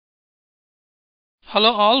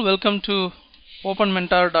Hello all, welcome to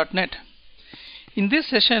openmentor.net. In this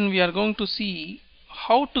session we are going to see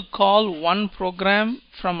how to call one program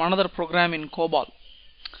from another program in COBOL.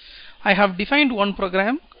 I have defined one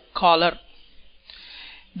program, caller.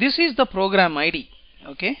 This is the program ID.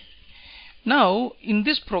 Okay. Now in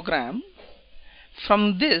this program,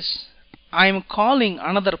 from this I am calling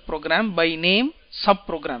another program by name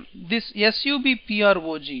subprogram. This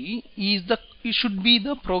subprog is it should be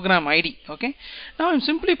the program ID. Okay. Now I'm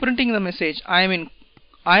simply printing the message. I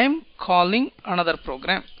am calling another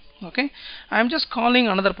program. Okay. I am just calling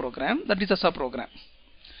another program, that is a subprogram.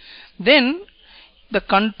 Then the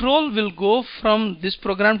control will go from this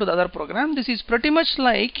program to the other program. This is pretty much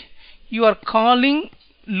like you are calling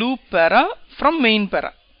loop para from main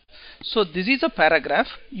para. So this is a paragraph.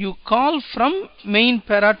 You call from main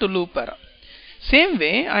para to loop para. Same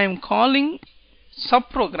way I am calling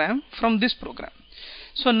subprogram from this program.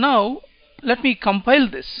 So now let me compile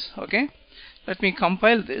this. Okay, let me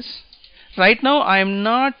compile this. Right now I am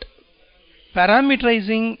not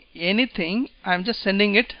parameterizing anything. I am just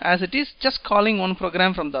sending it as it is, just calling one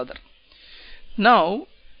program from the other. Now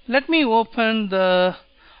let me open the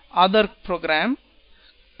other program,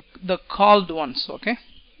 the called ones. Okay,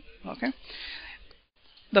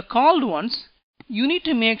 the called ones, you need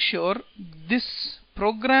to make sure this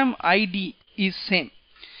program ID is same.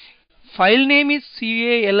 File name is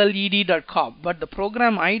called.cob, but the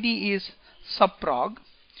program ID is subprog.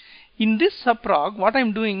 In this subprog, what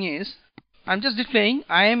I'm doing is I'm just displaying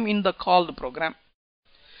I am in the called program.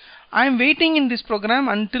 I am waiting in this program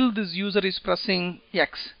until this user is pressing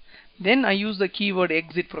X. Then I use the keyword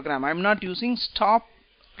exit program. I'm not using stop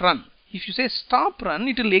run. If you say stop run,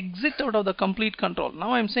 it will exit out of the complete control.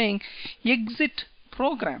 Now I'm saying exit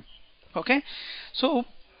program. Okay, so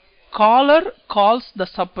caller calls the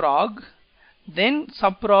subprog, then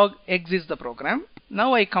subprog exits the program.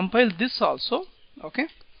 Now I compile this also. Okay,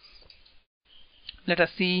 let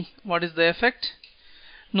us see what is the effect.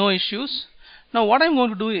 No issues. Now what I'm going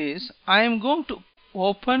to do is I am going to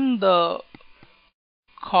open the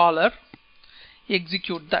caller,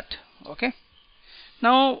 execute that. Okay,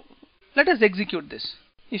 now let us execute this.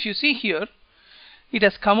 If you see here, it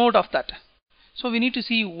has come out of that. So we need to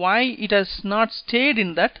see why it has not stayed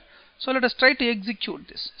in that. So let us try to execute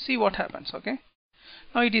this. See what happens. Okay,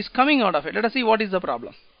 now it is coming out of it. Let us see what is the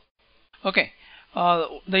problem. Okay,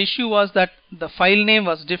 the issue was that the file name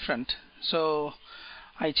was different. So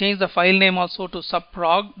I changed the file name also to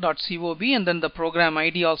subprog.cob, and then the program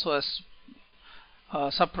ID also as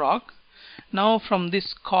subprog. Now from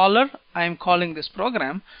this caller I am calling this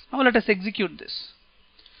program. Now let us execute this.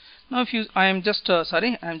 Now if you I am just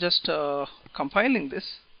compiling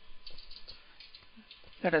this.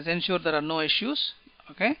 Let us ensure there are no issues.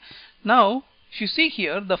 Okay, now if you see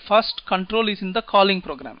here, the first control is in the calling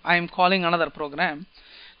program. I am calling another program.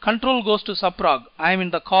 Control goes to subprog. I am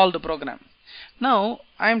in the called program. Now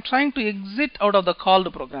I am trying to exit out of the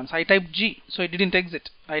called programs. I type G, so it didn't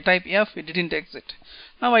exit. I type F, it didn't exit.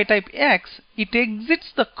 Now I type X, it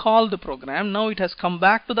exits the called program. Now it has come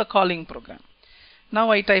back to the calling program.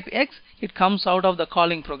 Now I type X, it comes out of the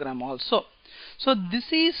calling program also. So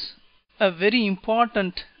this is a very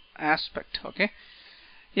important aspect. Okay,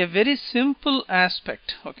 a very simple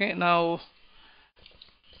aspect. Okay, now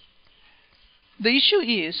the issue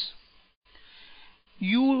is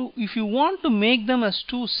if you want to make them as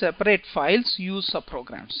two separate files, use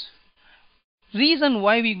subprograms. Reason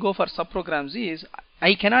why we go for subprograms is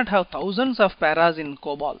I cannot have thousands of paras in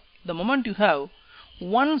COBOL. The moment you have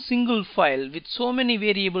one single file with so many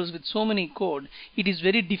variables, with so many code, it is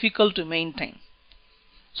very difficult to maintain.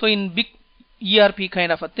 So in big ERP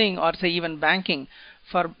kind of a thing, or say even banking,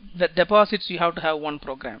 for the deposits you have to have one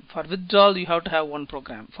program. For withdrawal you have to have one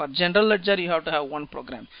program. For general ledger you have to have one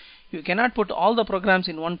program. You cannot put all the programs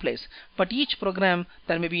in one place, but each program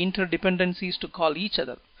there may be interdependencies to call each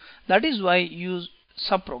other. That is why you use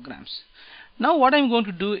subprograms. Now what I'm going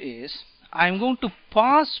to do is I'm going to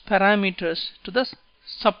pass parameters to the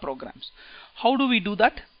subprograms. How do we do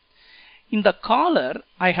that? In the caller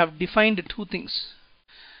I have defined two things.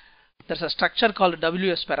 There's a structure called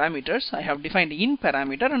WS parameters. I have defined in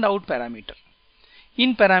parameter and out parameter.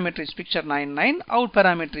 In parameter is picture 99, out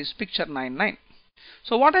parameter is picture 99.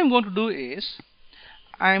 So what I'm going to do is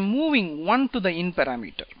I am moving 1 to the in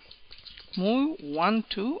parameter. Move 1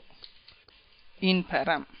 to in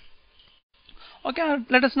param. Okay,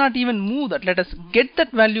 let us not even move that. Let us get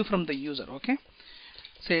that value from the user. Okay,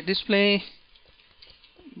 say display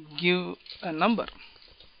give a number.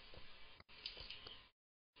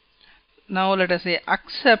 Now let us say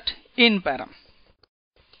accept in param.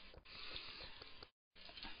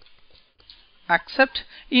 accept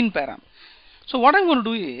in param. So what I'm going to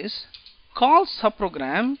do is call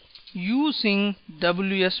subprogram using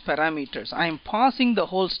WS parameters. I am passing the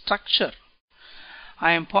whole structure.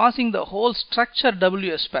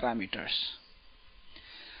 WS parameters.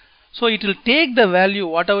 So it will take the value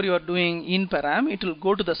whatever you are doing in param, it will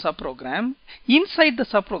go to the subprogram. Inside the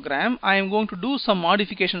subprogram, I am going to do some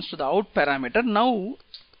modifications to the out parameter. Now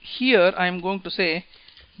here I am going to say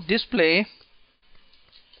display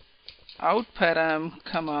out param,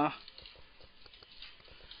 comma.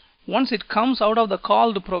 Once it comes out of the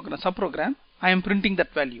called program, subprogram, I am printing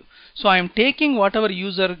that value. So I am taking whatever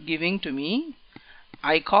user giving to me.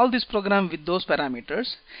 I call this program with those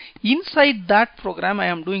parameters. Inside that program I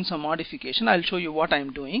am doing some modification. I'll show you what I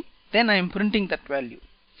am doing. Then I am printing that value.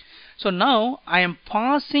 So now I am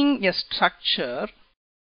passing a structure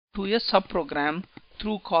to a subprogram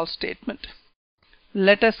through call statement.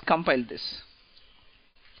 Let us compile this.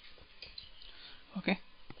 Okay.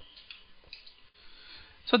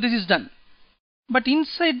 So this is done. But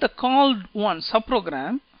inside the called one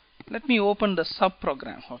subprogram, let me open the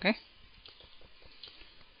subprogram. Okay.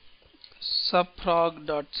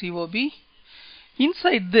 subprog.cob.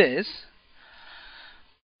 Inside this,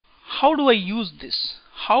 how do I use this?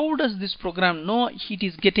 How does this program know it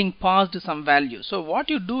is getting passed some value? So what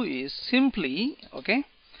you do is simply, okay,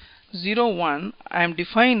 0, 1, I am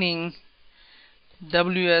defining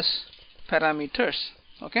WS parameters,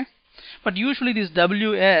 okay, but usually this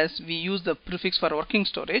WS we use the prefix for working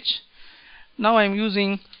storage. Now I am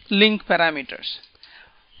using link parameters.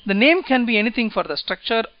 The name can be anything for the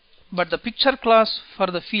structure, but the picture class for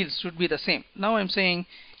the fields should be the same. Now I'm saying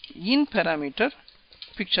in parameter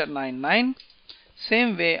picture 99,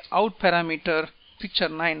 same way out parameter picture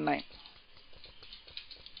 99.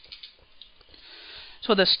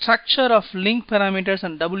 So the structure of link parameters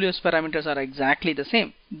and WS parameters are exactly the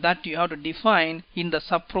same. That you have to define in the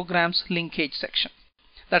subprograms linkage section.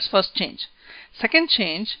 That's first change. Second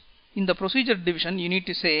change, in the procedure division you need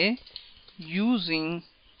to say using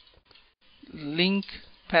link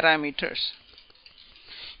parameters.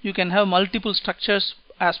 You can have multiple structures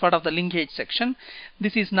as part of the linkage section.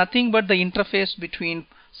 This is nothing but the interface between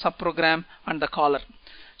subprogram and the caller.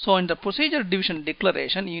 So in the procedure division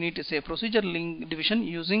declaration, you need to say procedure link division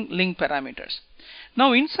using link parameters.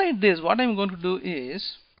 Now inside this, what I'm going to do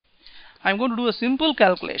is I'm going to do a simple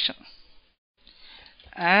calculation.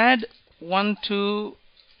 Add 1 to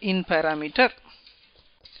in parameter.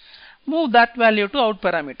 Move that value to out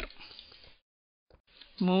parameter.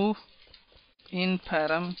 Move in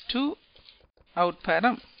param to out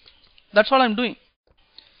param. That's all I'm doing.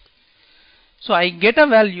 So I get a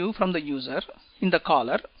value from the user in the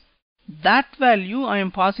caller. That value I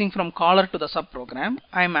am passing from caller to the subprogram.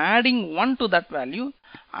 I am adding 1 to that value.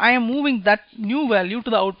 I am moving that new value to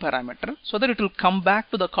the out parameter so that it will come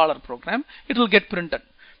back to the caller program. It will get printed.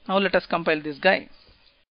 Now let us compile this guy.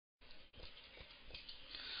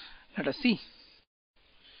 Let us see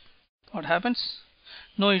what happens.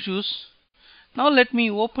 No issues. Now let me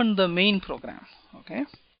open the main program. Okay.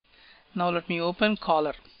 Now let me open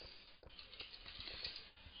caller.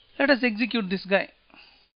 Let us execute this guy.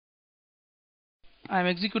 I am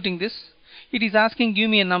executing this. It is asking give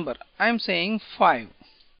me a number. I am saying 5.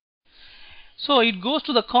 So it goes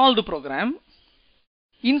to the called program.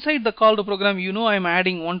 Inside the called program, you know I am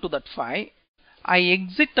adding 1 to that 5. I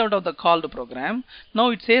exit out of the called program. Now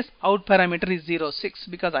it says out parameter is 06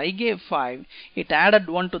 because I gave 5. It added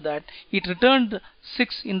 1 to that. It returned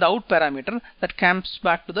 6 in the out parameter that comes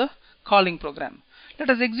back to the calling program. Let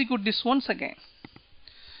us execute this once again.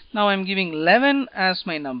 Now I am giving 11 as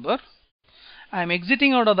my number. I am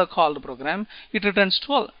exiting out of the called program. It returns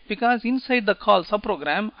 12 because inside the call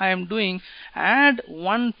subprogram I am doing add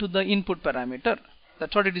 1 to the input parameter.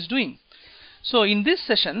 That's what it is doing. So in this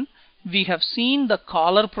session we have seen the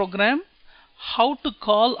caller program, how to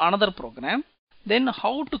call another program, then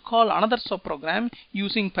how to call another subprogram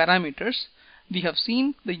using parameters. We have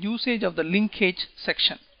seen the usage of the linkage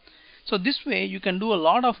section. So this way you can do a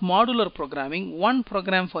lot of modular programming, one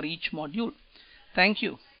program for each module. Thank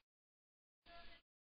you.